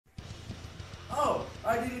Oh,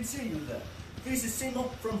 I didn't see you there. This is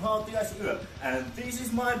Simo from Hautajaisyö, and this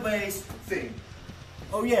is my bass thing.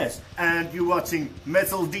 Oh yes, and you're watching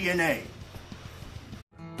Metal DNA.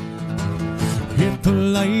 Hit the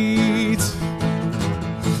lights,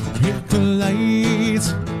 hit the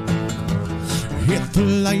lights, hit the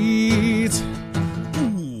lights.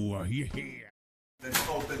 Ooh, yeah. Let's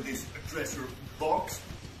open this treasure box.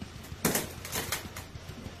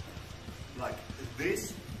 Like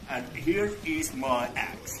this, and here is my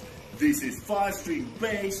axe. This is 5-string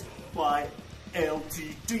bass by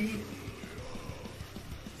LTD,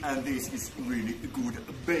 and this is really good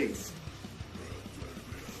bass.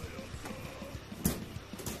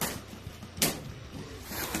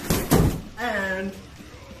 And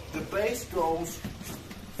the bass goes,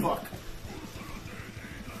 the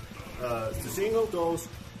signal goes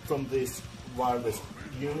from this wireless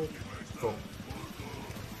unit from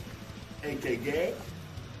AKG,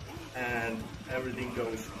 and everything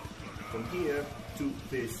goes from here to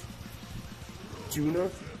this tuner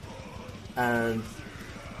and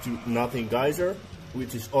to nothing geyser,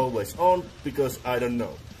 which is always on because I don't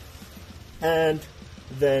know, and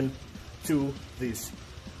then to this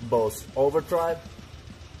Boss overdrive,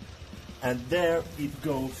 and there it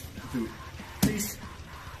goes to this,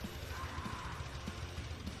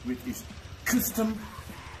 which is Kustom,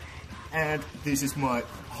 and this is my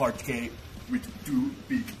Hartke with 2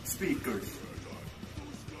 big speakers.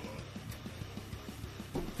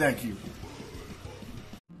 Thank you.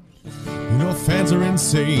 You know, fans are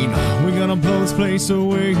insane. We're gonna blow this place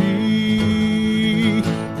away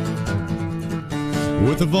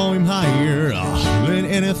with the volume higher than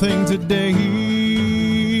anything today.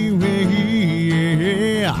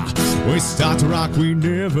 Yeah. We start to rock, we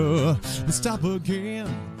never stop again.